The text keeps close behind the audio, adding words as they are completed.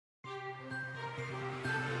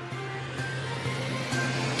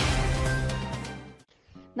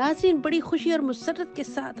नाज़रीन, बड़ी खुशी और मुसर्रत के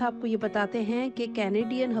साथ आपको ये बताते हैं कि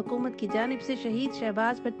कैनेडियन हुकूमत की जानिब से शहीद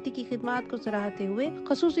शहबाज भट्टी की खिदमत को सराहते हुए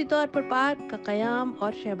खसूसी तौर पर पार्क का क़याम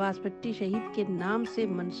और शहबाज भट्टी शहीद के नाम से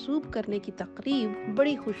मंसूब करने की तकरीब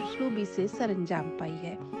बड़ी खुशूसलूबी से सरअंजाम पाई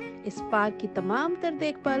है। इस पार्क की तमाम तर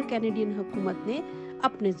देखभाल कैनेडियन हुकूमत ने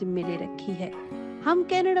अपने जिम्मे ले रखी है। हम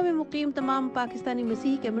कनाडा में मुकीम तमाम पाकिस्तानी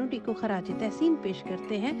मसीही कम्युनिटी को खराज तहसीन पेश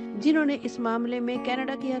करते हैं, जिन्होंने इस मामले में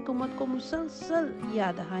कनाडा की हुकूमत को मुसलसल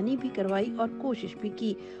याद दहानी भी करवाई और कोशिश भी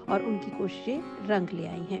की, और उनकी कोशिशें रंग ले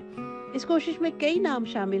आई हैं। इस कोशिश में कई नाम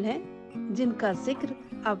शामिल हैं, जिनका जिक्र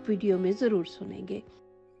आप वीडियो में जरूर सुनेंगे।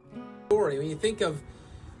 When you think of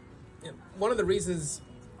one of the reasons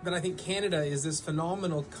that I think Canada is this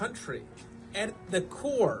phenomenal country, at the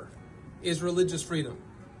core is religious freedom.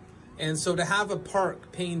 And so to have a park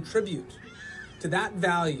paying tribute to that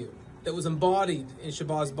value that was embodied in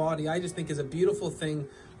Shahbaz Bhatti, I just think is a beautiful thing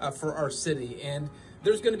for our city. And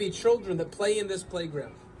there's going to be children that play in this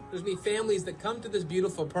playground. There's going to be families that come to this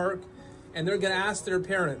beautiful park, and they're going to ask their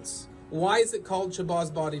parents, why is it called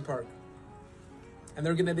Shahbaz Bhatti Park? And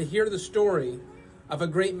they're going to hear the story of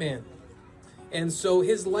a great man. And so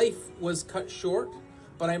his life was cut short,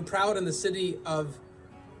 but I'm proud in the city of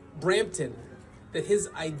Brampton that his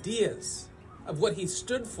ideas of what he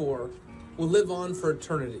stood for will live on for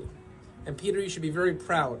eternity. And Peter, you should be very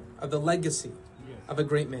proud of the legacy of a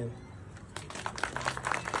great man.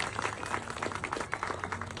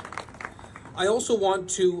 I also want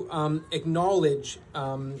to acknowledge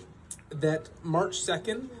that March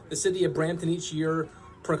 2nd, the city of Brampton each year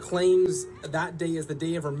proclaims that day as the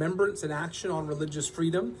day of remembrance and action on religious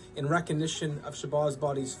freedom in recognition of Shahbaz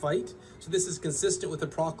Bhatti's fight. So this is consistent with the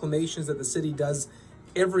proclamations that the city does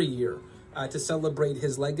every year to celebrate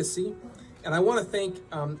his legacy. And I want to thank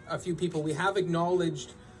a few people. We have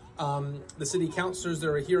acknowledged the city councillors that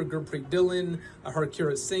are here: Gurpreet Dillon,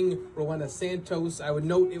 Harkirat Singh, Rowena Santos. I would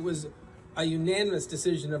note it was a unanimous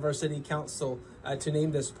decision of our city council to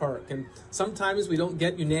name this park. And sometimes we don't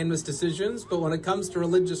get unanimous decisions, but when it comes to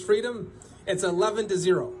religious freedom, it's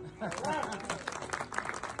 11-0.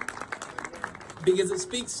 Because it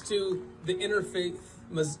speaks to the interfaith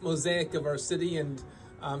mosaic of our city, and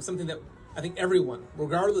something that I think everyone,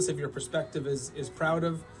 regardless of your perspective, is proud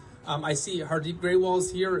of. I see Hardeep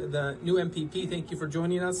Grewal's here, the new MPP. Thank you for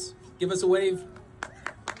joining us. Give us a wave.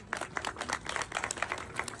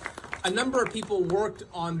 A number of people worked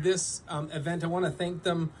on this event. I want to thank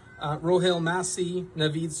them. Rohil Massey,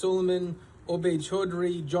 Naveed Suleiman, Obey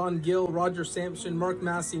Chaudhry, John Gill, Roger Sampson, Mark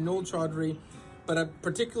Massey, Noel Chaudhry. But a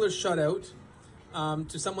particular shout out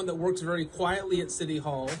to someone that works very quietly at City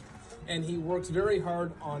Hall, and he works very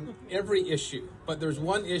hard on every issue. But there's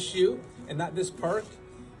one issue, and that this park,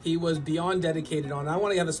 he was beyond dedicated on. I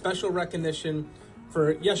want to have a special recognition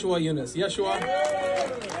for Yeshua Yunus. Yeshua.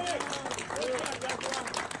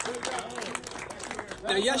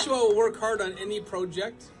 Now, Yeshua will work hard on any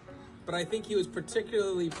project, but I think he was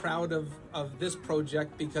particularly proud of this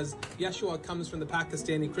project because Yeshua comes from the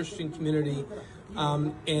Pakistani Christian community,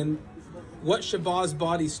 and what Shahbaz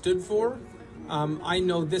Bhatti stood for, I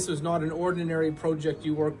know this was not an ordinary project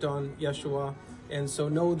you worked on, Yeshua, and so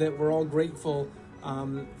know that we're all grateful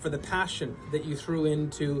for the passion that you threw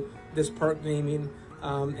into this park naming,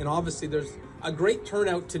 and obviously there's a great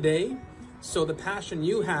turnout today, so the passion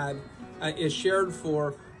you had is shared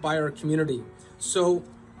for by our community. So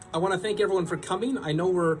I want to thank everyone for coming. I know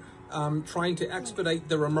we're trying to expedite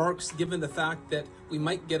the remarks given the fact that we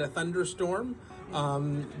might get a thunderstorm,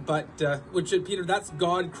 but which, Peter, that's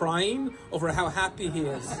God crying over how happy he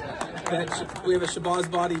is that we have a Shahbaz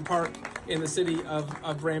Bhatti Park in the city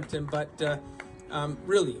of Brampton. But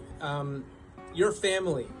really, your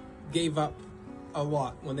family gave up a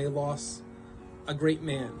lot when they lost a great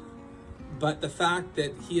man. But the fact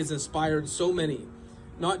that he has inspired so many,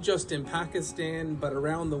 not just in Pakistan, but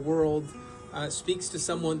around the world, speaks to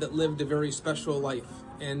someone that lived a very special life.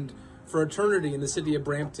 And for eternity in the city of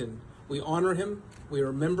Brampton, we honor him, we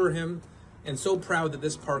remember him, and so proud that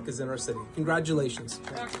this park is in our city. Congratulations.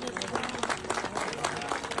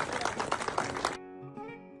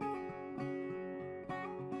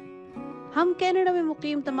 हम Canada में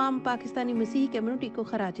मुकीम तमाम पाकिस्तानी मसीही community को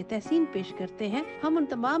खराज तहसीन पेश करते हैं। हम उन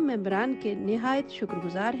तमाम मेंबरान के निहायत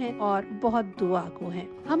शुक्रगुजार हैं और बहुत दुआ गो हैं।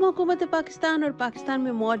 हम हुकूमत पाकिस्तान और पाकिस्तान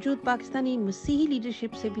में मौजूद पाकिस्तानी मसीही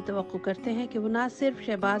लीडरशिप से भी तवक्को करते हैं कि वो न सिर्फ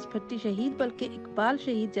शहबाज भट्टी शहीद बल्कि इकबाल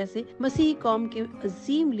शहीद जैसे मसीही कौम के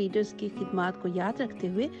अजीम लीडर्स की खिदमत को याद रखते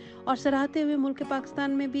हुए और सराहते हुए मुल्क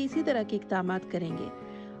पाकिस्तान में भी इसी तरह के इक़दामात करेंगे।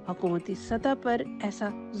 हुकूमती सतह पर ऐसा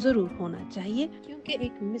जरूर होना चाहिए, क्योंकि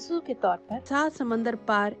एक मिसाल के तौर पर 7 समंदर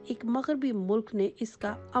पार एक मगरबी मुल्क ने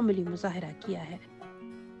इसका अमली मुजाहरा किया है।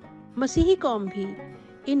 मसीही कौम भी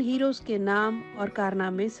इन हीरोज के नाम और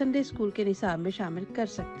कारनामे संडे स्कूल के निसाब में शामिल कर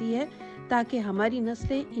सकती है, ताकि हमारी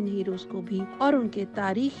नस्लें इन हीरोज को भी और उनके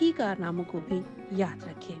तारीखी कारनामों को भी याद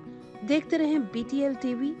रखें। देखते रहें BTL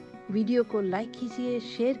TV। वीडियो को लाइक कीजिए,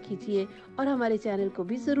 शेयर कीजिए और हमारे चैनल को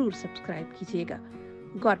भी जरूर सब्सक्राइब कीजिएगा।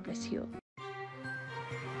 God bless you.